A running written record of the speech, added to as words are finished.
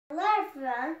Hello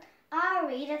everyone, I'll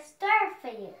read a story for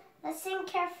you. Listen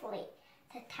carefully.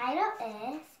 The title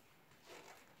is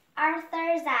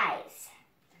Arthur's Eyes.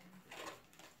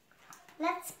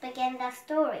 Let's begin the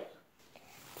story.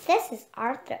 This is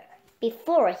Arthur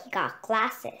before he got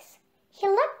glasses. He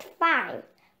looked fine,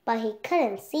 but he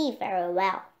couldn't see very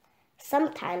well.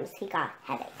 Sometimes he got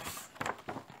headaches.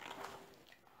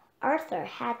 Arthur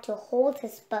had to hold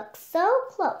his book so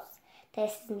close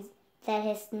that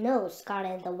his nose got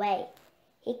in the way.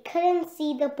 He couldn't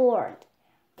see the board.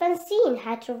 Francine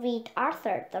had to read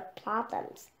Arthur the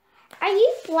problems. "Are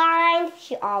you blind?"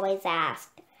 she always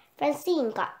asked. Francine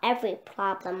got every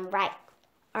problem right.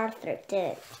 Arthur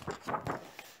didn't.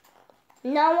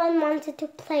 No one wanted to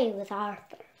play with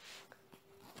Arthur.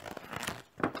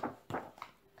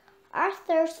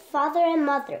 Arthur's father and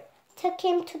mother took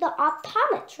him to the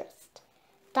optometrist.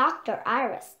 Dr.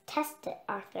 Iris tested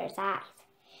Arthur's eyes.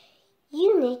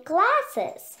 "You need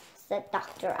glasses," said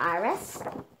Dr. Iris.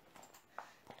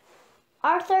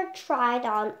 Arthur tried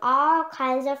on all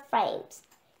kinds of frames.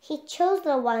 He chose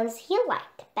the ones he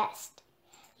liked best.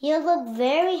 "You look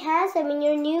very handsome in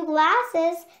your new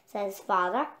glasses," said his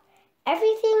father.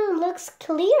 "Everything looks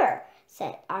clear,"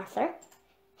 said Arthur.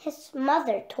 His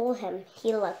mother told him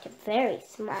he looked very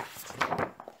smart.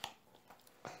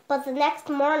 But the next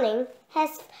morning,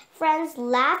 his friends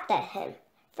laughed at him.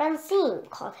 Francine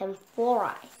called him Four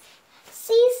Eyes.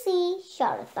 "See,"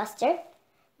 shouted Buster.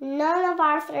 None of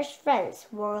Arthur's friends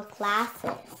wore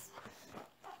glasses.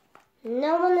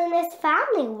 No one in his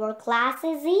family wore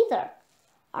glasses either.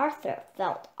 Arthur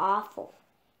felt awful.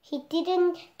 He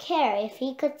didn't care if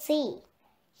he could see.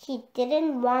 He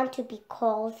didn't want to be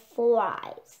called Four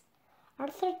Eyes.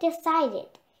 Arthur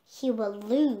decided he would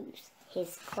lose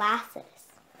his glasses.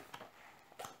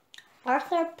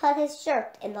 Arthur put his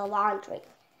shirt in the laundry.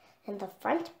 In the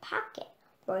front pocket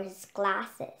were his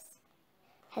glasses.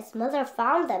 His mother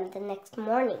found them the next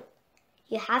morning.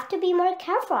 "You have to be more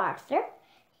careful, Arthur.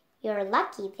 You're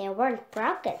lucky they weren't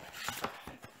broken."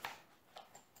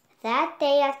 That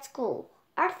day at school,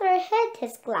 Arthur hid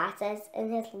his glasses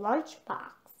in his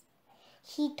lunchbox.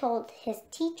 He told his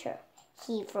teacher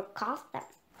he forgot them.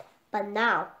 But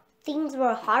now things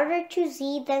were harder to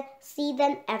see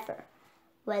than ever.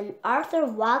 When Arthur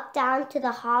walked down to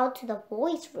the hall to the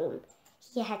boys' room,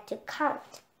 he had to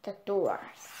count the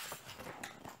doors.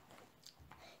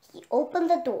 He opened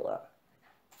the door.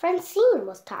 Francine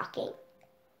was talking.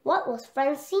 What was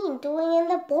Francine doing in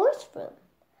the boys' room?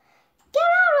 "Get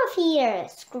out of here!"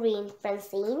 screamed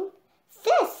Francine.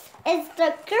 "This is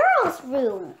the girls'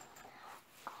 room."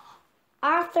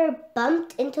 Arthur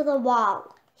bumped into the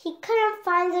wall. He couldn't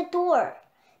find the door.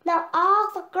 Now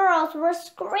all the girls were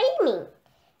screaming.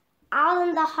 Out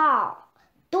in the hall,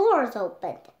 doors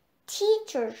opened.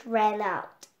 Teachers ran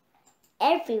out.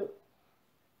 The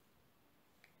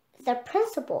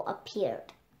principal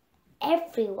appeared.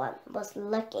 Everyone was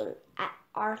looking at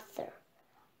Arthur.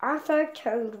 Arthur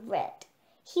turned red.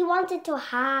 He wanted to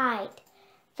hide.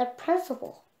 The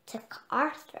principal took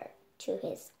Arthur to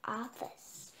his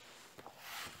office.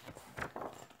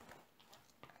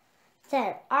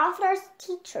 Then Arthur's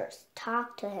teachers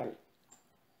talked to him.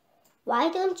 "Why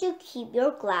don't you keep your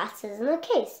glasses in a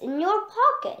case in your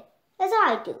pocket, as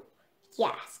I do?" he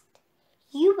asked.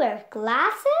 "You wear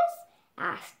glasses?"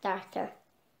 asked Arthur.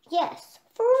 "Yes,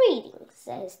 for reading,"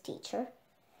 said his teacher.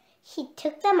 He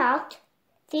took them out.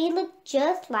 They looked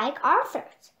just like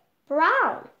Arthur's,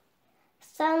 brown.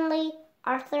 Suddenly,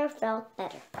 Arthur felt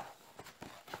better.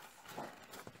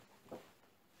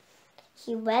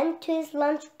 He went to his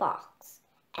lunchbox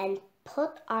and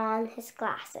put on his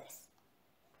glasses.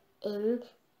 In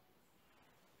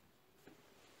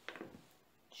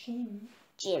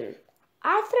gym,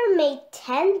 Arthur made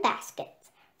 10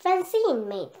 baskets. Francine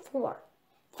made 4.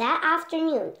 That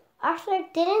afternoon, Arthur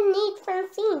didn't need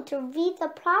Francine to read the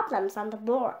problems on the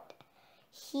board.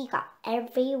 He got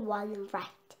every one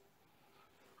right.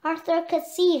 Arthur could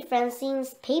see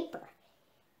Francine's paper.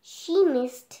 She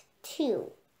missed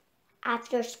 2.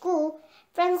 After school,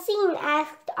 Francine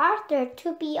asked Arthur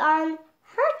to be on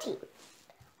her team.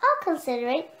 "I'll consider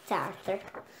it," said Arthur.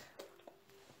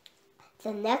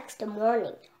 The next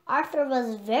morning, Arthur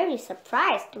was very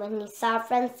surprised when he saw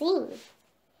Francine.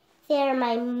 "They're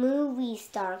my movie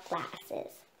star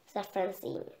glasses," said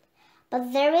Francine.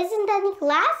 "But there isn't any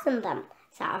glass in them,"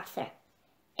 said Arthur.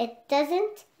 "It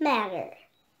doesn't matter.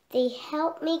 They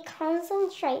help me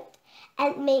concentrate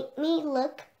and make me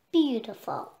look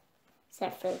beautiful,"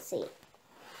 said Francine.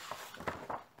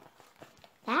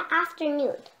 That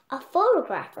afternoon, a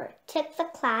photographer took the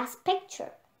class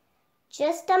picture.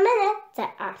 "Just a minute,"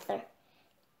 said Arthur.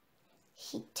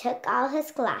 He took out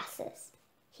his glasses.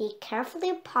 He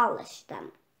carefully polished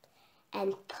them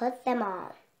and put them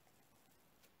on.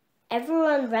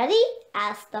 "Everyone ready?"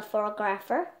 asked the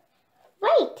photographer.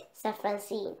 "Wait," said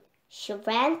Francine. She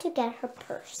ran to get her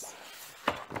purse.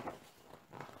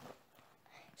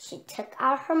 She took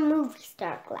out her movie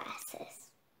star glasses.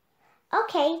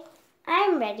 "Okay,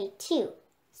 I'm ready too,"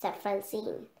 said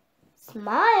Francine.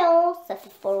 "Smile," said the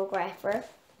photographer.